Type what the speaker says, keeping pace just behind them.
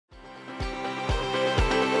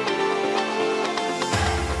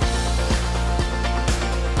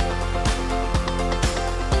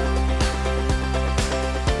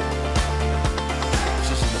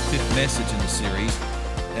message in the series,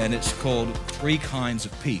 and it's called Three Kinds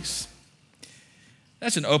of Peace.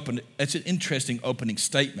 That's an interesting opening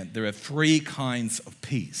statement. There are three kinds of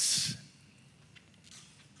peace.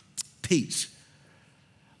 Peace.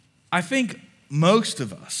 I think most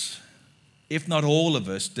of us, if not all of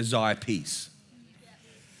us, desire peace.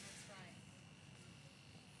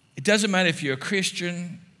 It doesn't matter if you're a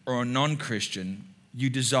Christian or a non-Christian, you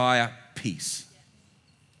desire peace.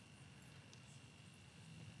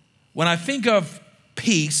 When I think of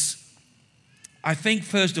peace, I think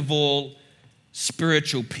first of all,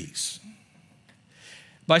 spiritual peace.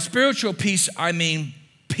 By spiritual peace, I mean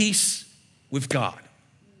peace with God.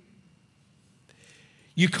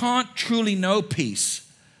 You can't truly know peace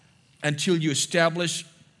until you establish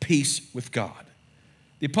peace with God.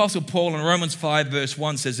 The Apostle Paul in Romans 5 verse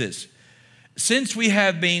 1 says this, "Since we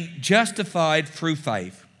have been justified through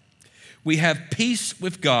faith, we have peace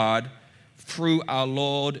with God through our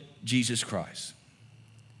Lord Jesus Christ."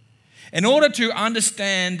 In order to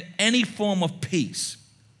understand any form of peace,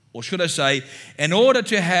 or should I say, in order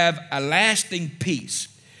to have a lasting peace,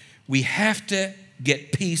 we have to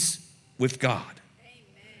get peace with God. Amen.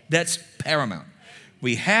 That's paramount.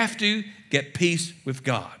 We have to get peace with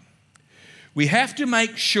God. We have to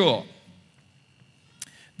make sure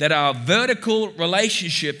that our vertical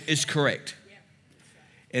relationship is correct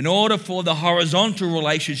in order for the horizontal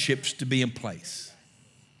relationships to be in place.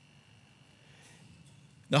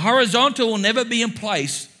 The horizontal will never be in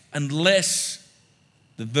place unless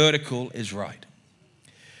the vertical is right.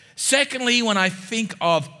 Secondly, when I think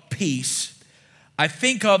of peace, I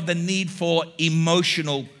think of the need for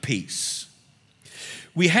emotional peace.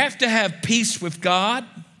 We have to have peace with God,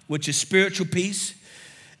 which is spiritual peace.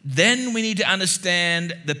 Then we need to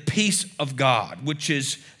understand the peace of God,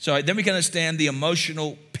 then we can understand the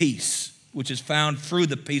emotional peace, which is found through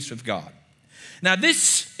the peace with God. Now,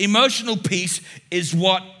 this emotional peace is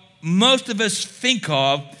what most of us think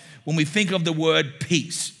of when we think of the word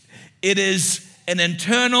peace. It is an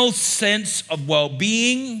internal sense of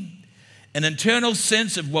well-being,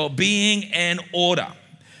 and order.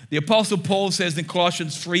 The Apostle Paul says in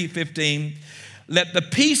Colossians 3:15, "Let the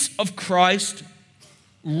peace of Christ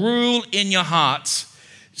rule in your hearts,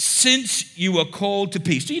 since you were called to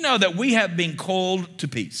peace." Do you know that we have been called to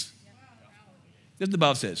peace? That's what the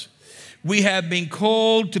Bible says. We have been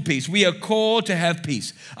called to peace. We are called to have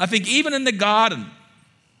peace. I think even in the garden,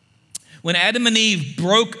 when Adam and Eve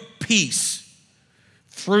broke peace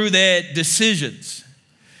through their decisions,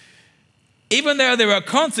 even though there are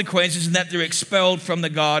consequences in that they're expelled from the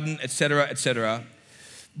garden, etc.,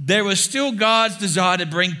 there was still God's desire to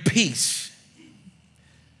bring peace.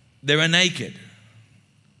 They were naked.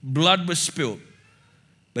 Blood was spilled,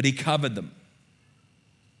 but he covered them.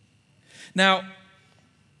 Now,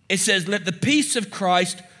 it says, "Let the peace of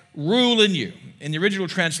Christ rule in you." In the original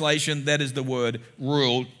translation, that is the word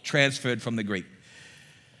rule transferred from the Greek.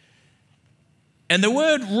 And the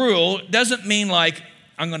word rule doesn't mean like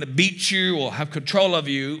I'm going to beat you or have control of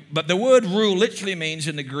you, but the word rule literally means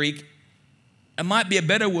in the Greek, it might be a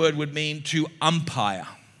better word, would mean to umpire.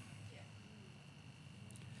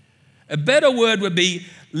 A better word would be,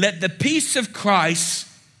 let the peace of Christ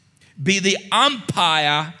be the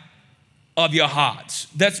umpire of your hearts.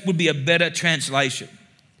 That would be a better translation.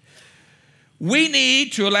 We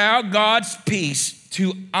need to allow God's peace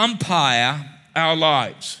to umpire our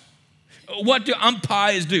lives. What do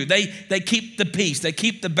umpires do? They keep the peace. They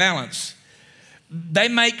keep the balance. They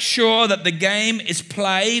make sure that the game is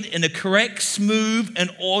played in a correct, smooth, and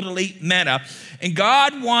orderly manner. And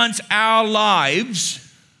God wants our lives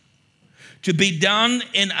to be done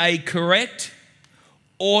in a correct,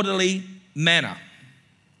 orderly manner.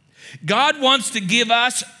 God wants to give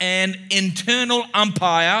us an internal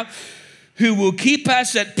umpire who will keep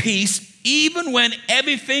us at peace even when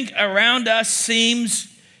everything around us seems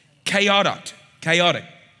chaotic.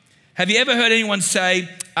 Have you ever heard anyone say,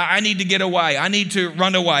 "I need to get away, I need to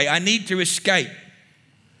run away, I need to escape"?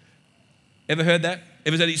 Ever heard that?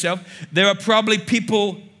 Ever said it yourself? There are probably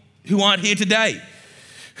people who aren't here today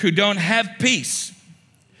who don't have peace.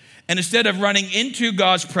 And instead of running into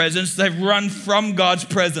God's presence, they've run from God's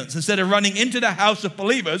presence. Instead of running into the house of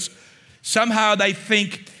believers, somehow they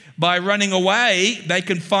think by running away, they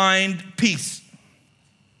can find peace.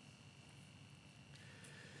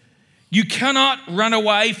 You cannot run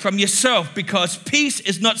away from yourself because peace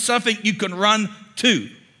is not something you can run to.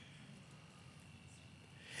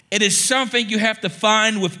 It is something you have to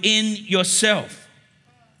find within yourself.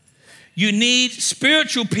 You need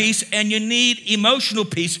spiritual peace and you need emotional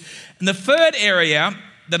peace. And the third area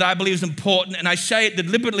that I believe is important, and I say it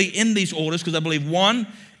deliberately in these orders because I believe one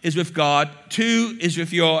is with God. 2 is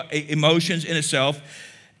with your emotions, inner self.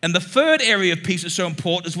 And the third area of peace that's so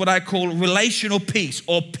important is what I call relational peace,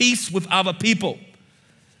 or peace with other people.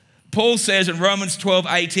 Paul says in Romans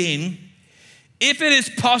 12:18, if it is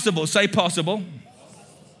possible, say possible.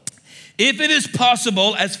 If it is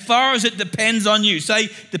possible, as far as it depends on you, say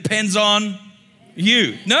depends on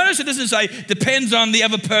you. Notice it doesn't say depends on the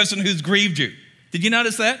other person who's grieved you. Did you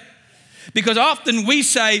notice that? Because often we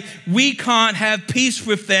say we can't have peace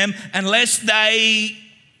with them unless they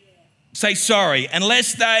say sorry,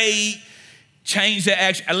 unless they change their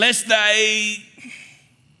action, unless they...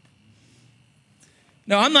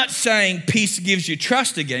 Now, I'm not saying peace gives you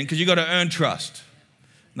trust again, because you've got to earn trust.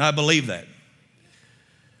 And I believe that.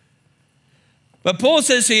 But Paul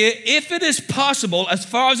says here, if it is possible, as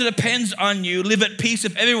far as it depends on you, live at peace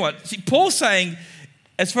with everyone. See, Paul's saying,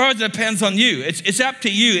 as far as it depends on you, it's up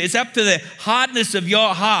to you. It's up to the hardness of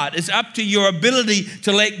your heart. It's up to your ability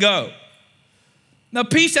to let go. Now,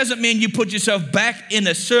 peace doesn't mean you put yourself back in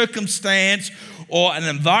a circumstance or an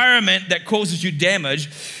environment that causes you damage.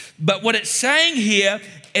 But what it's saying here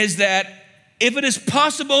is that if it is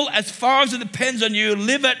possible, as far as it depends on you,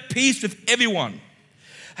 live at peace with everyone.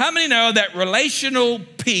 How many know that relational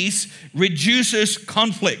peace reduces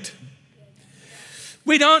conflict?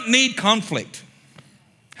 We don't need conflict.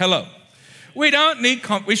 Hello. We don't need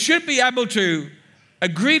conflict. We should be able to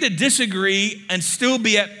agree to disagree and still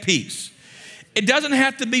be at peace. It doesn't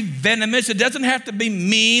have to be venomous. It doesn't have to be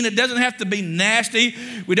mean. It doesn't have to be nasty.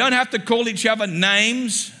 We don't have to call each other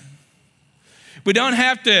names. We don't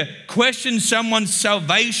have to question someone's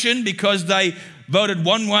salvation because they voted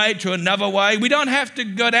one way to another way. We don't have to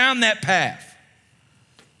go down that path.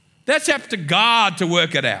 That's up to God to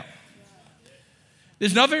work it out.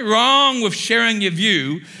 There's nothing wrong with sharing your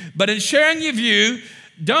view, but in sharing your view,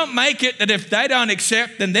 don't make it that if they don't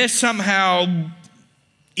accept, then they're somehow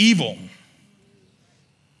evil.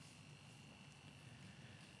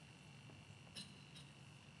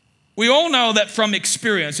 We all know that from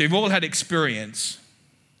experience, we've all had experience,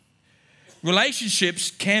 relationships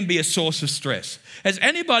can be a source of stress. Has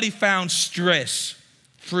anybody found stress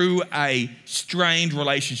through a strained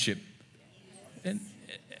relationship?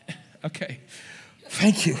 Okay,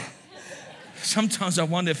 thank you. Sometimes I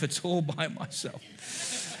wonder if it's all by myself.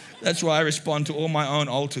 That's why I respond to all my own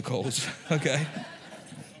altar calls, okay?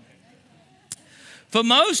 For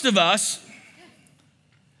most of us,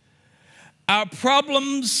 our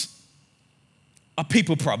problems are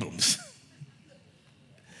people problems.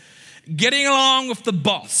 Getting along with the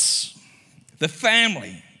boss, the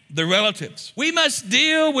family, the relatives. We must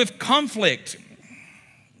deal with conflict,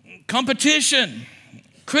 competition,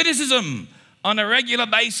 criticism on a regular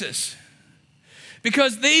basis,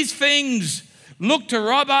 because these things look to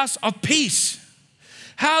rob us of peace.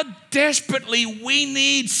 How desperately we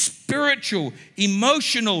need spiritual,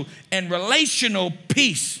 emotional, and relational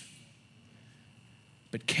peace.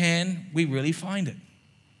 But can we really find it?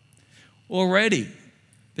 Already,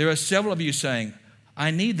 there are several of you saying,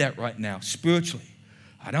 I need that right now, spiritually.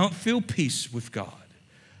 I don't feel peace with God.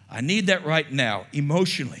 I need that right now,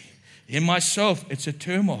 emotionally. In myself, it's a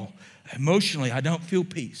turmoil. Emotionally, I don't feel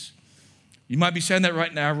peace. You might be saying that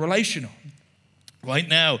right now, relational. Right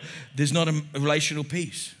now, there's not a relational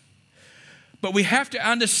peace. But we have to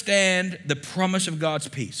understand the promise of God's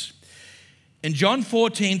peace. In John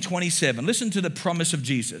 14:27, listen to the promise of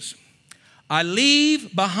Jesus. I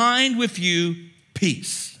leave behind with you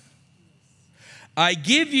peace. I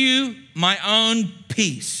give you my own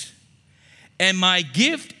peace. And my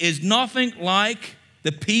gift is nothing like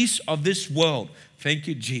the peace of this world. Thank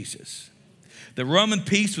you, Jesus. The Roman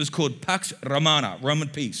peace was called Pax Romana, Roman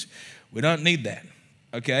peace. We don't need that,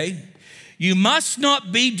 okay? You must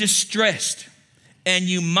not be distressed, and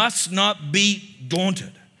you must not be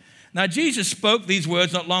daunted. Now, Jesus spoke these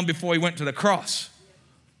words not long before he went to the cross.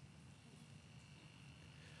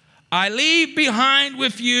 I leave behind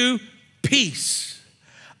with you peace.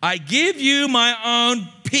 I give you my own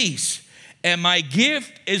peace. And my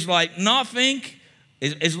gift is like nothing,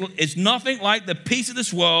 is nothing like the peace of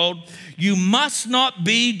this world. You must not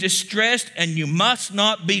be distressed and you must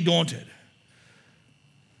not be daunted.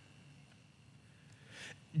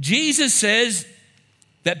 Jesus says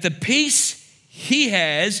that the peace he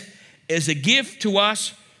has is a gift to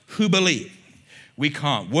us who believe. We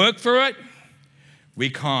can't work for it. We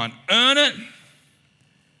can't earn it.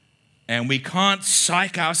 And we can't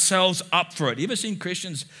psych ourselves up for it. You ever seen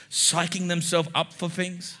Christians psyching themselves up for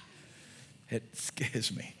things? It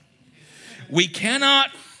scares me. We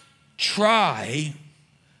cannot try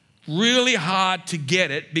really hard to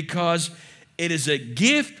get it because it is a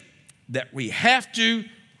gift that we have to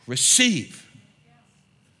receive.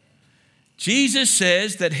 Jesus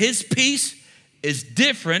says that his peace is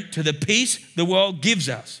different to the peace the world gives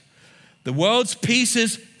us. The world's peace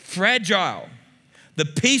is fragile. The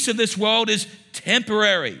peace of this world is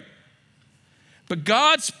temporary. But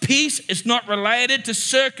God's peace is not related to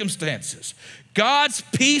circumstances. God's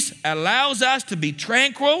peace allows us to be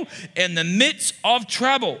tranquil in the midst of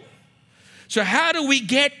trouble. So how do we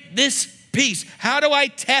get this peace? How do I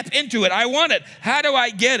tap into it? I want it. How do I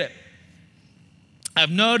get it? I've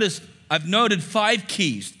noted 5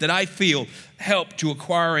 keys that I feel help to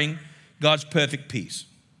acquiring God's perfect peace.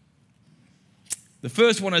 The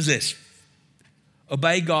first one is this: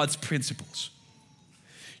 obey God's principles.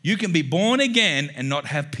 You can be born again and not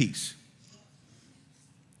have peace.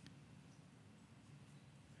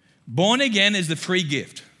 Born again is the free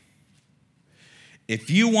gift. If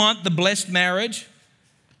you want the blessed marriage,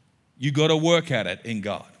 you got to work at it in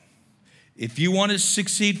God. If you want to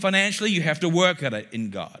succeed financially, you have to work at it in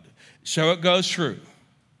God. So it goes through.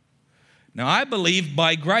 Now, I believe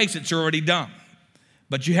by grace it's already done.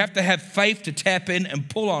 But you have to have faith to tap in and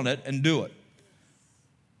pull on it and do it.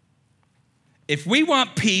 If we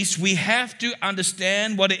want peace, we have to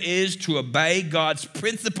understand what it is to obey God's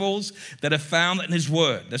principles that are found in his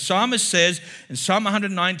word. The psalmist says in Psalm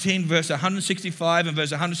 119, verse 165 and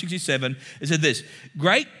verse 167, it said this: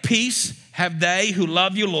 great peace have they who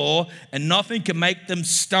love your law, and nothing can make them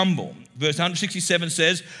stumble. Verse 167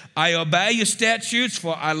 says, I obey your statutes,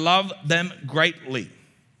 for I love them greatly.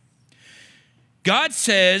 God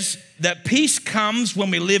says that peace comes when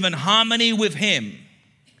we live in harmony with him,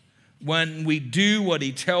 when we do what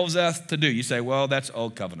he tells us to do. You say, well, that's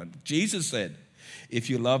old covenant. Jesus said, if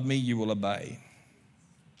you love me, you will obey.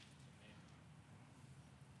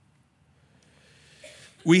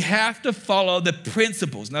 We have to follow the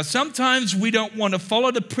principles. Now, sometimes we don't want to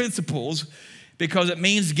follow the principles because it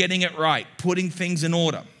means getting it right, putting things in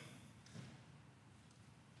order.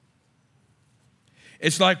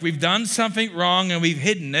 It's like we've done something wrong and we've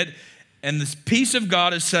hidden it, and this peace of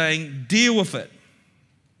God is saying, deal with it.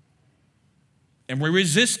 And we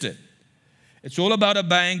resist it. It's all about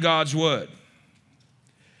obeying God's word.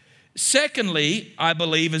 Secondly, I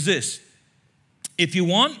believe is this: if you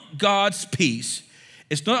want God's peace,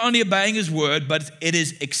 it's not only obeying his word, but it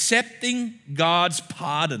is accepting God's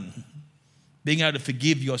pardon, being able to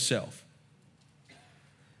forgive yourself.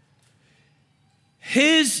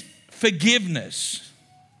 His forgiveness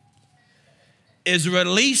is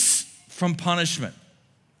release from punishment.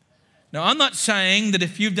 Now, I'm not saying that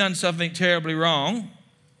if you've done something terribly wrong,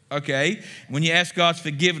 okay, when you ask God's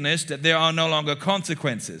forgiveness, that there are no longer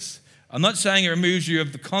consequences. I'm not saying it removes you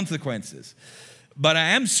of the consequences, but I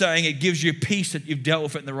am saying it gives you peace that you've dealt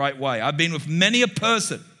with it in the right way. I've been with many a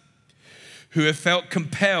person who have felt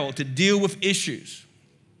compelled to deal with issues,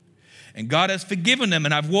 and God has forgiven them,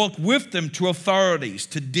 and I've walked with them to authorities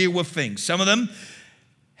to deal with things. Some of them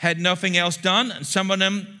had nothing else done, and some of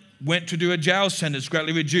them went to do a jail sentence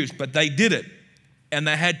greatly reduced, but they did it, and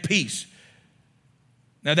they had peace.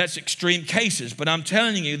 Now, that's extreme cases, but I'm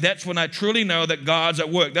telling you, that's when I truly know that God's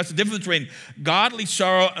at work. That's the difference between godly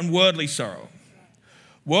sorrow and worldly sorrow.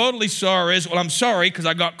 Worldly sorrow is, well, I'm sorry because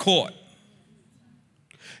I got caught.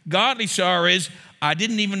 Godly sorrow is, I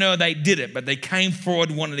didn't even know they did it, but they came forward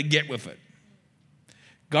and wanted to get with it.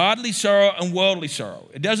 Godly sorrow and worldly sorrow.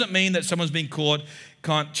 It doesn't mean that someone's been caught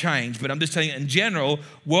can't change, but I'm just telling you in general,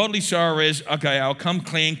 worldly sorrow is, okay, I'll come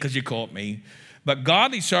clean because you caught me. But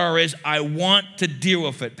godly sorrow is, I want to deal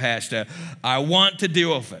with it, Pastor. I want to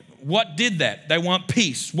deal with it. What did that? They want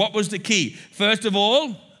peace. What was the key? First of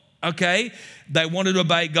all, okay, they wanted to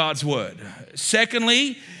obey God's word.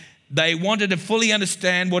 Secondly, they wanted to fully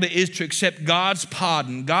understand what it is to accept God's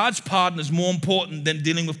pardon. God's pardon is more important than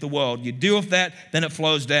dealing with the world. You deal with that, then it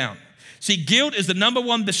flows down. See, guilt is the number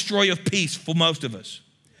one destroyer of peace for most of us.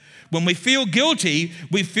 When we feel guilty,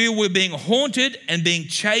 we feel we're being haunted and being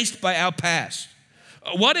chased by our past.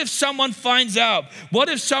 What if someone finds out? What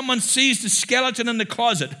if someone sees the skeleton in the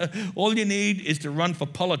closet? All you need is to run for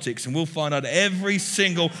politics and we'll find out every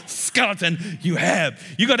single skeleton you have.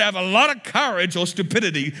 You got to have a lot of courage or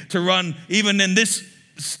stupidity to run even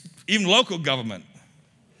local government.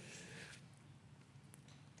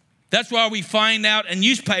 That's why we find out in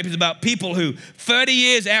newspapers about people who 30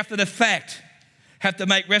 years after the fact have to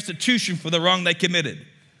make restitution for the wrong they committed.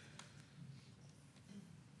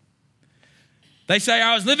 They say,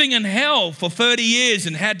 I was living in hell for 30 years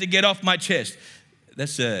and had to get off my chest.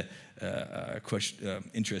 That's a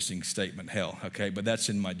interesting statement, hell, okay? But that's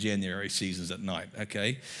in my January seasons at night,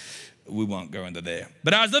 okay? We won't go into there.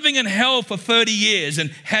 But I was living in hell for 30 years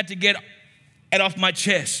and had to get it off my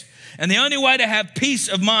chest. And the only way to have peace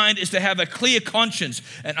of mind is to have a clear conscience,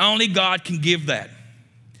 and only God can give that.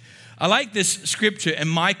 I like this scripture in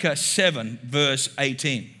Micah 7, verse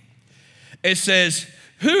 18. It says,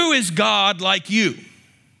 "Who is God like you?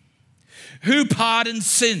 Who pardons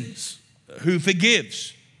sins? Who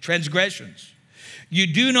forgives transgressions? You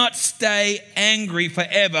do not stay angry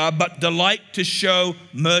forever, but delight to show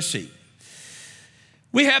mercy."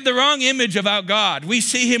 We have the wrong image of our God. We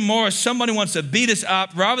see him more as someone who wants to beat us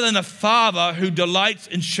up rather than a father who delights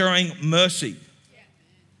in showing mercy.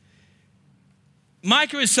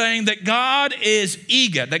 Micah is saying that God is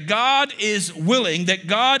eager, that God is willing, that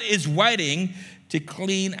God is waiting to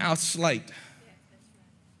clean our slate.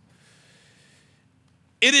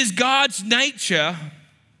 It is God's nature.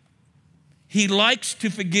 He likes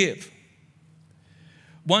to forgive.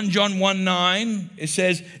 1 John 1:9, it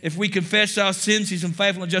says, if we confess our sins, he's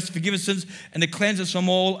faithful and just to forgive us sins and to cleanse us from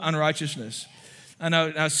all unrighteousness. I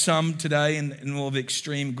know some today in more of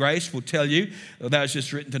extreme grace will tell you that was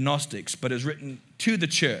just written to Gnostics, but it's written to the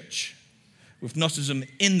church, with Gnosticism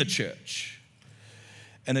in the church.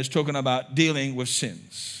 And it's talking about dealing with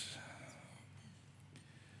sins.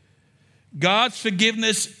 God's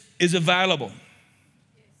forgiveness is available.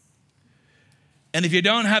 And if you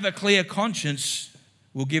don't have a clear conscience,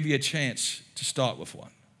 we'll give you a chance to start with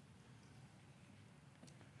one.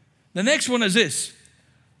 The next one is this: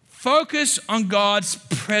 focus on God's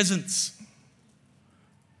presence.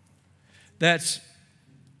 That's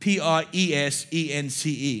presence,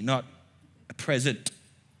 not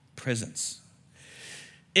presence.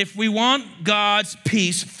 If we want God's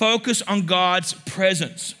peace, focus on God's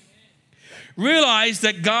presence. Realize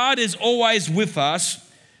that God is always with us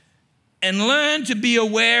and learn to be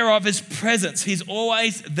aware of his presence. He's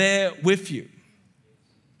always there with you.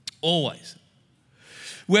 Always.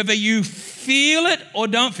 Whether you feel it or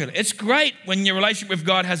don't feel it. It's great when your relationship with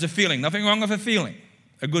God has a feeling. Nothing wrong with a feeling,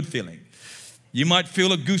 a good feeling. You might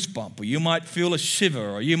feel a goosebump, or you might feel a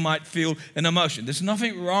shiver, or you might feel an emotion. There's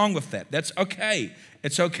nothing wrong with that. That's okay.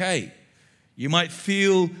 It's okay. You might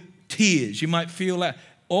feel tears. You might feel that.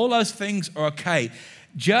 All those things are okay.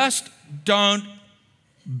 Just don't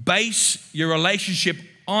base your relationship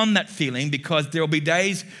on that feeling, because there will be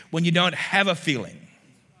days when you don't have a feeling.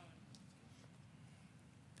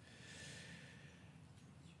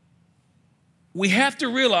 We have to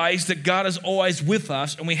realize that God is always with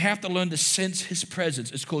us, and we have to learn to sense his presence.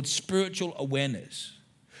 It's called spiritual awareness.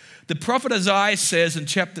 The prophet Isaiah says in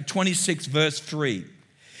chapter 26, verse 3,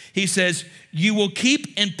 he says, "You will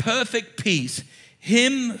keep in perfect peace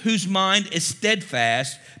him whose mind is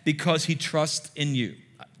steadfast because he trusts in you."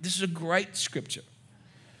 This is a great scripture.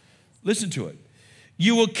 Listen to it.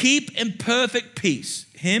 You will keep in perfect peace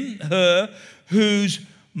him, her, whose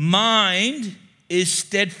mind is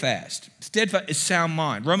steadfast. Steadfast is sound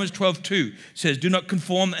mind. Romans 12:2 says, "Do not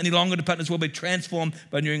conform any longer to patterns, will be transformed by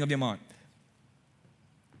the renewing of your mind."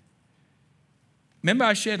 Remember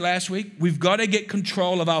I shared last week, we've got to get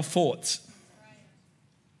control of our thoughts.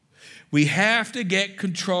 We have to get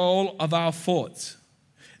control of our thoughts.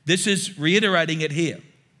 This is reiterating it here.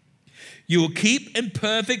 You will keep in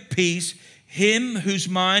perfect peace him whose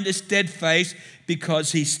mind is steadfast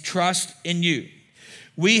because he trusts in you.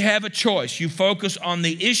 We have a choice. You focus on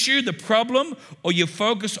the issue, the problem, or you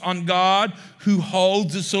focus on God who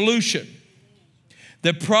holds the solution.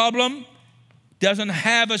 The problem doesn't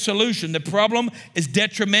have a solution. The problem is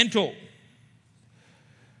detrimental.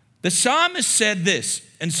 The psalmist said this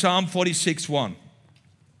in Psalm 46:1.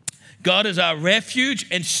 God is our refuge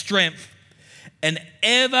and strength, an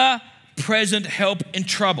ever-present help in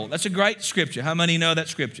trouble. That's a great scripture. How many know that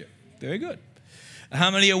scripture? Very good. How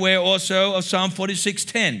many are aware also of Psalm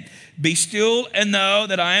 46:10? Be still and know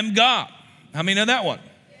that I am God. How many know that one?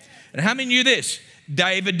 And how many knew this?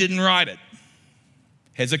 David didn't write it.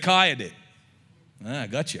 Hezekiah did. I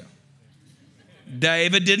got you.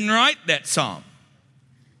 David didn't write that psalm.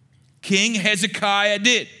 King Hezekiah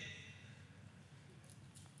did.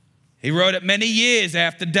 He wrote it many years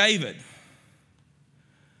after David.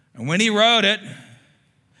 And when he wrote it,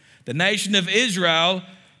 the nation of Israel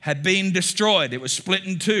had been destroyed. It was split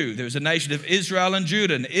in two. There was a nation of Israel and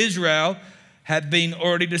Judah. And Israel had been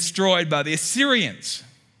already destroyed by the Assyrians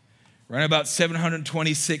around about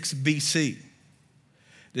 726 BC.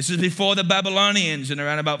 This is before the Babylonians in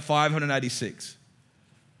around about 586.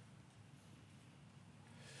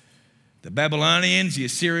 The Babylonians, the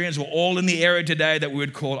Assyrians were all in the area today that we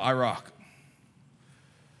would call Iraq.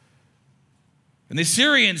 And the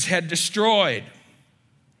Assyrians had destroyed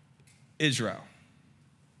Israel.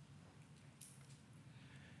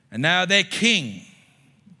 And now their king,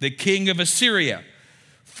 the king of Assyria,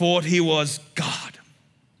 thought he was God.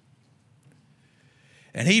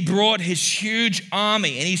 And he brought his huge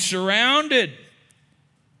army and he surrounded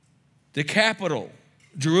the capital,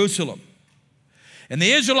 Jerusalem. And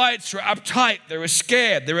the Israelites were uptight, they were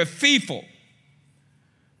scared, they were fearful.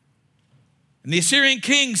 And the Assyrian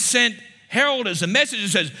king sent heralders and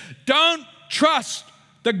messengers and says, don't trust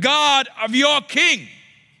the God of your king.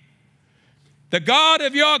 The God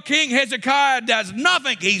of your king Hezekiah does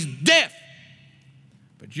nothing, he's deaf.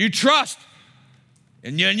 But you trust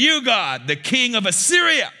in your new God, the king of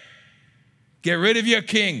Assyria. Get rid of your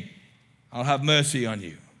king, I'll have mercy on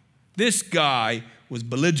you. This guy was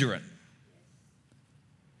belligerent.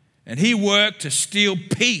 And he worked to steal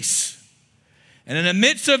peace. And in the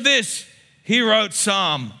midst of this, he wrote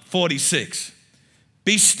Psalm 46.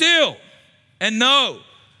 Be still and know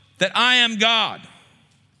that I am God.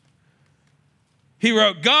 He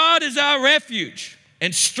wrote, God is our refuge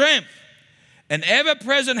and strength, an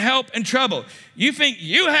ever-present help in trouble. You think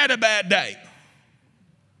you had a bad day.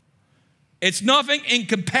 It's nothing in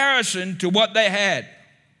comparison to what they had.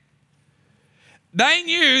 They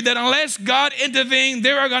knew that unless God intervened,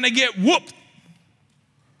 they were going to get whooped.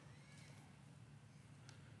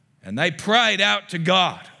 And they prayed out to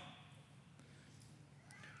God.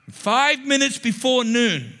 5 minutes before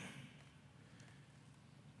noon,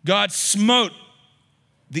 God smote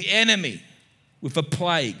the enemy with a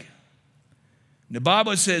plague. The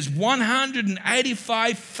Bible says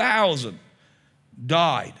 185,000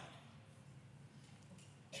 died.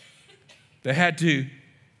 They had to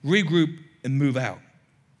regroup and move out.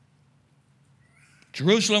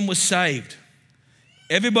 Jerusalem was saved.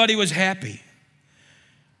 Everybody was happy.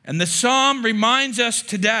 And the psalm reminds us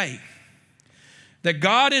today that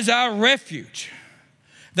God is our refuge,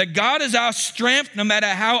 that God is our strength no matter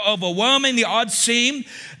how overwhelming the odds seem,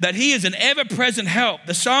 that he is an ever-present help.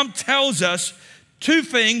 The psalm tells us two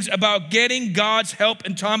things about getting God's help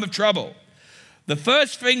in time of trouble. The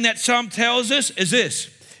first thing that psalm tells us is this: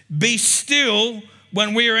 be still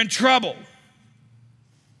when we are in trouble.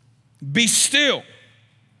 Be still.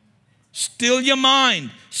 Still your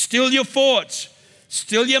mind. Still your thoughts.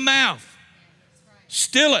 Still your mouth.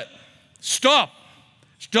 Still it. Stop.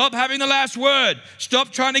 Stop having the last word.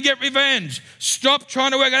 Stop trying to get revenge. Stop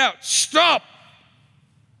trying to work it out. Stop.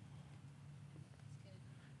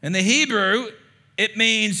 In the Hebrew, it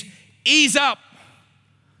means ease up.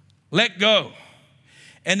 Let go.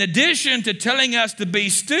 In addition to telling us to be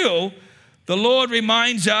still, the Lord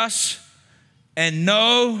reminds us, and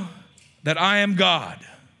know that I am God.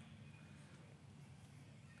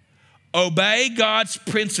 Obey God's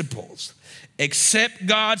principles. Accept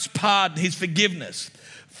God's pardon, his forgiveness.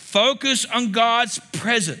 Focus on God's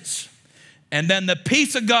presence. And then the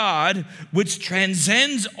peace of God, which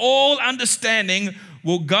transcends all understanding,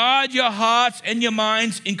 will guard your hearts and your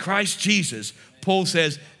minds in Christ Jesus. Paul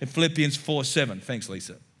says in Philippians 4:7. Thanks,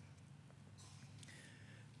 Lisa.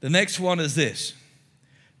 The next one is this: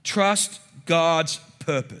 trust God's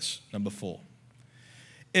purpose. Number 4.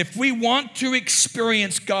 If we want to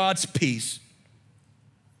experience God's peace,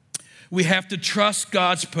 we have to trust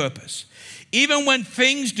God's purpose. Even when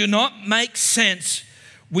things do not make sense,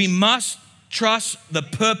 we must trust the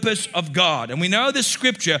purpose of God. And we know this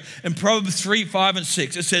scripture in Proverbs 3, 5, and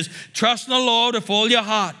 6. It says, trust in the Lord with all your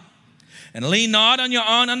heart, and lean not on your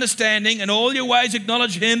own understanding. In all your ways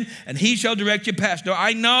acknowledge him, and he shall direct your paths. Now,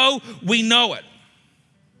 I know we know it,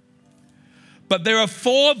 but there are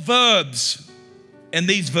 4 verbs in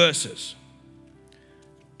these verses.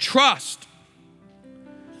 Trust,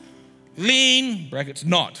 lean, brackets,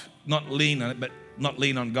 not lean on it, but not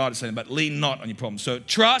lean on God, it's saying, but lean not on your problem. So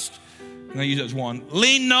trust, I'm going to use it as one.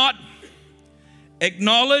 Lean not,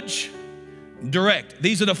 acknowledge, direct.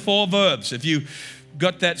 These are the 4 verbs. If you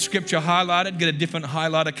got that scripture highlighted, get a different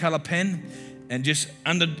highlighter color pen and just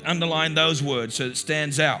underline those words so it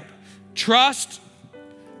stands out. Trust,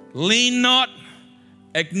 lean not,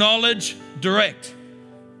 acknowledge, direct.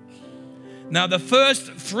 Now, the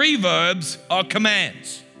first 3 verbs are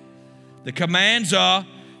commands. The commands are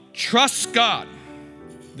trust God.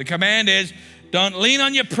 The command is don't lean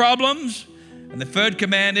on your problems. And the third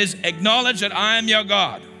command is acknowledge that I am your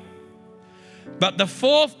God. But the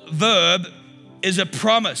 4th verb is a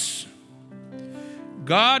promise.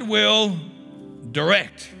 God will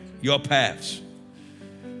direct your paths.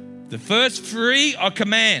 The first 3 are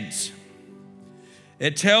commands.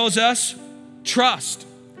 It tells us trust,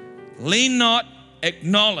 lean not,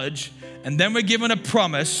 acknowledge, and then we're given a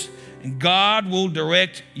promise, and God will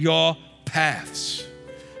direct your paths.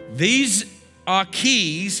 These are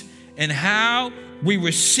keys in how we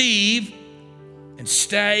receive and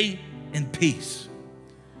stay in peace.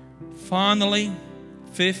 Finally,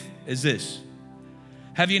 5th is this: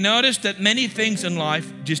 Have you noticed that many things in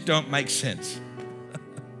life just don't make sense?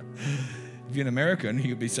 If you're an American,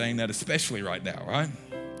 you'll be saying that especially right now, right?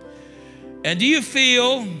 And do you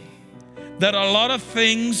feel that a lot of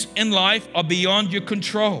things in life are beyond your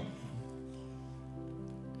control?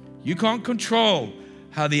 You can't control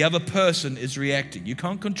how the other person is reacting. You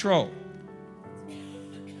can't control.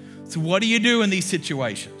 So what do you do in these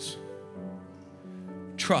situations?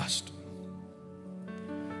 Trust.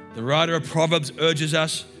 The writer of Proverbs urges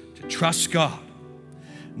us to trust God,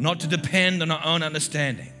 not to depend on our own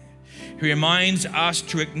understanding. He reminds us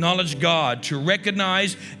to acknowledge God, to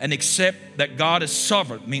recognize and accept that God is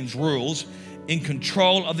sovereign, means rules, in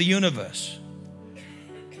control of the universe.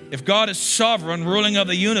 If God is sovereign, ruling of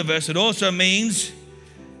the universe, it also means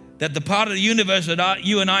that the part of the universe that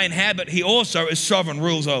you and I inhabit, He also is sovereign,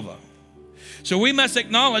 rules over. So we must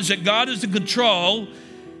acknowledge that God is in control,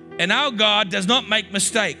 and our God does not make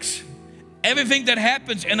mistakes. Everything that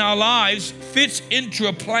happens in our lives fits into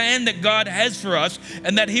a plan that God has for us,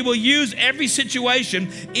 and that He will use every situation,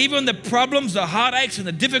 even the problems, the heartaches, and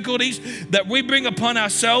the difficulties that we bring upon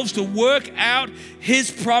ourselves to work out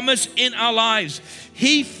His promise in our lives.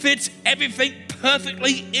 He fits everything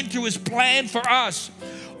perfectly into His plan for us.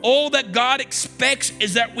 All that God expects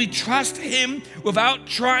is that we trust Him without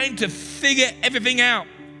trying to figure everything out.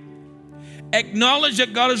 Acknowledge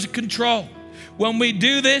that God is in control. When we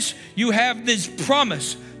do this, you have this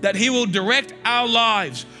promise that He will direct our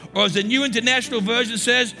lives. Or as the New International Version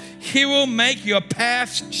says, He will make your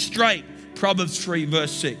paths straight. Proverbs 3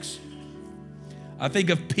 verse 6. I think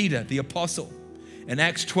of Peter, the apostle, in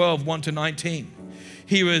Acts 12, 1-19.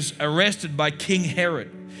 He was arrested by King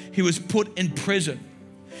Herod. He was put in prison.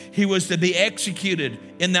 He was to be executed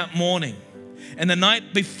in that morning. And the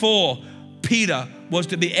night before Peter was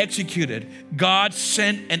to be executed, God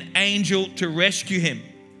sent an angel to rescue him.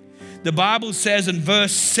 The Bible says in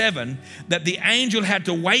verse 7 that the angel had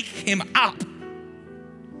to wake him up.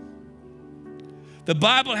 The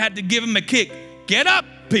Bible had to give him a kick. Get up,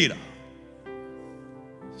 Peter.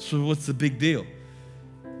 So what's the big deal?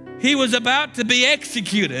 He was about to be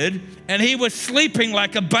executed and he was sleeping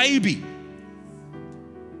like a baby.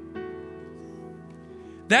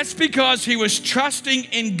 That's because he was trusting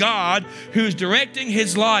in God who's directing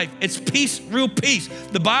his life. It's peace, real peace.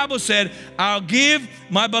 The Bible said, I'll give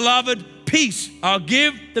my beloved peace. I'll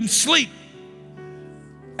give them sleep.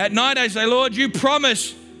 At night I say, Lord, you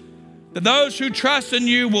promise that those who trust in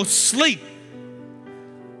you will sleep.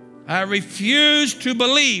 I refuse to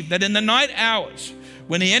believe that in the night hours,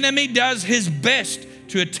 when the enemy does his best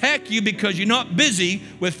to attack you because you're not busy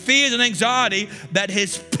with fears and anxiety, that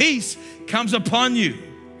his peace comes upon you.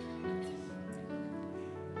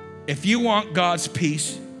 If you want God's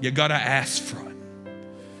peace, you got to ask for it.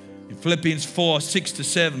 In Philippians 4,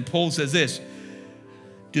 6-7, Paul says this,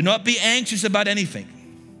 do not be anxious about anything,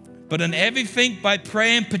 but in everything by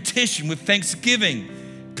prayer and petition with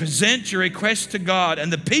thanksgiving, present your requests to God,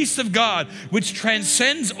 and the peace of God, which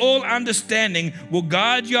transcends all understanding, will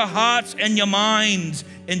guard your hearts and your minds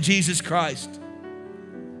in Jesus Christ.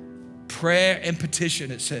 Prayer and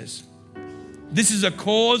petition, it says. This is a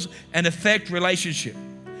cause and effect relationship.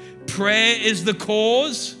 Prayer is the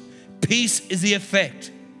cause, peace is the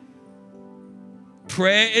effect.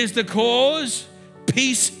 Prayer is the cause,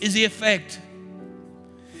 peace is the effect.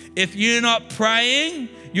 If you're not praying,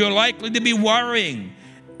 you're likely to be worrying.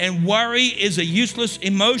 And worry is a useless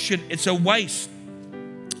emotion. It's a waste.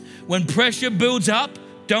 When pressure builds up,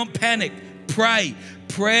 don't panic. Pray.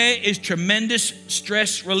 Prayer is tremendous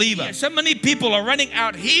stress reliever. Yeah, so many people are running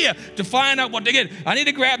out here to find out what to get. I need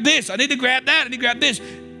to grab this. I need to grab that. I need to grab this.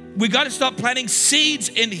 We got to stop planting seeds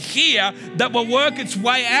in here that will work its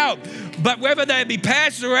way out. But whether they be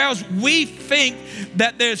pastures or else, we think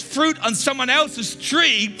that there's fruit on someone else's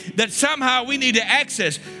tree that somehow we need to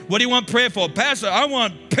access. What do you want prayer for? Pastor, I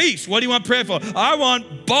want peace. What do you want prayer for? I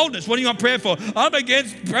want boldness. What do you want prayer for? I'm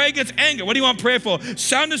pray against anger. What do you want prayer for?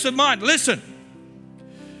 Soundness of mind. Listen.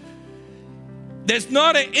 There's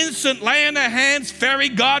not an instant lay in the hands, fairy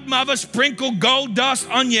godmother, sprinkle gold dust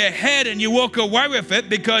on your head and you walk away with it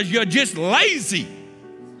because you're just lazy.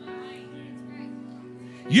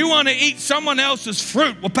 You want to eat someone else's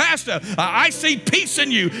fruit. Well, Pastor, I see peace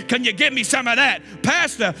in you. Can you give me some of that?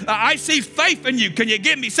 Pastor, I see faith in you. Can you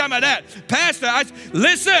give me some of that? Pastor,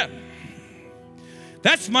 listen,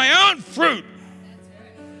 that's my own fruit.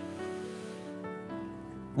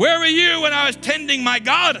 Where were you when I was tending my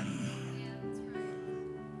garden?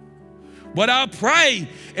 What I'll pray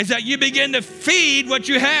is that you begin to feed what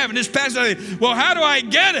you have. And this pastor said, well, how do I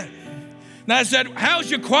get it? And I said, how's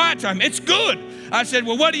your quiet time? It's good. I said,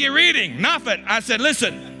 well, what are you reading? Nothing. I said,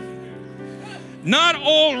 listen, Not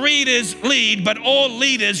all readers lead, but all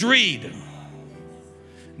leaders read.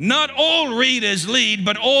 Not all readers lead,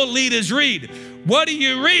 but all leaders read. What are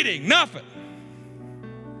you reading? Nothing.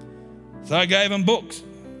 So I gave him books.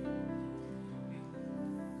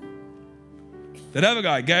 That other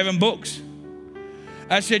guy gave him books.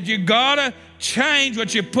 I said, you gotta change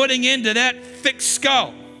what you're putting into that thick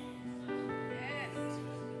skull.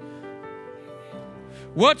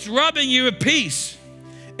 What's robbing you of peace?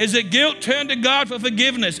 Is it guilt? Turn to God for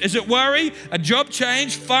forgiveness. Is it worry? A job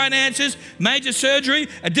change? Finances? Major surgery?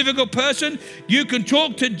 A difficult person? You can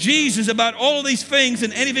talk to Jesus about all of these things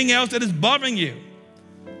and anything else that is bothering you.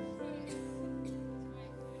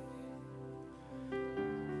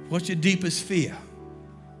 What's your deepest fear?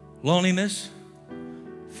 Loneliness?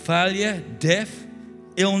 Failure? Death?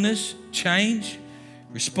 Illness? Change?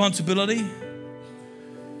 Responsibility?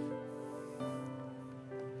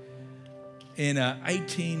 In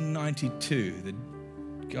 1892, the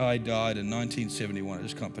guy died in 1971. I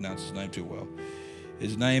just can't pronounce his name too well.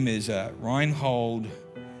 His name is Reinhold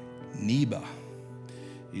Niebuhr.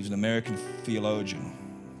 He's an American theologian.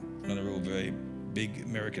 Not a real very big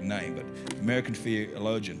American name, but American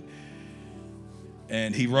theologian.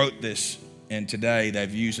 And he wrote this, and today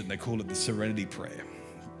they've used it and they call it the Serenity Prayer.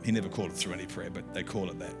 He never called it Serenity Prayer, but they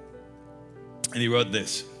call it that. And he wrote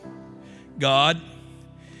this: God,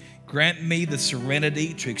 grant me the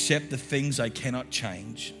serenity to accept the things I cannot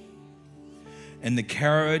change and the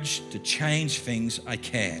courage to change things I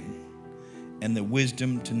can and the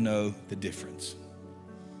wisdom to know the difference.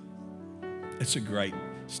 That's a great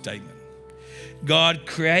statement. God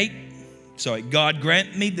grant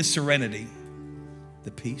me the serenity,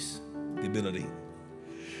 the peace, the ability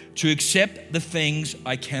to accept the things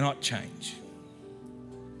I cannot change,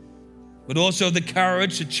 but also the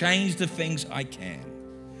courage to change the things I can.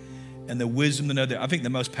 And the wisdom to know that. I think the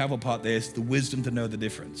most powerful part there is the wisdom to know the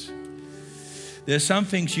difference. There are some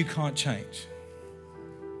things you can't change.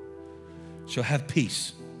 So have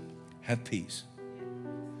peace. Have peace.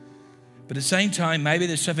 But at the same time, maybe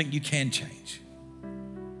there's something you can change.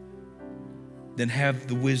 Then have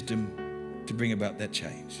the wisdom to bring about that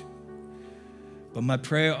change. But my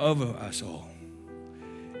prayer over us all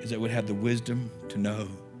is that we'd have the wisdom to know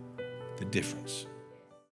the difference.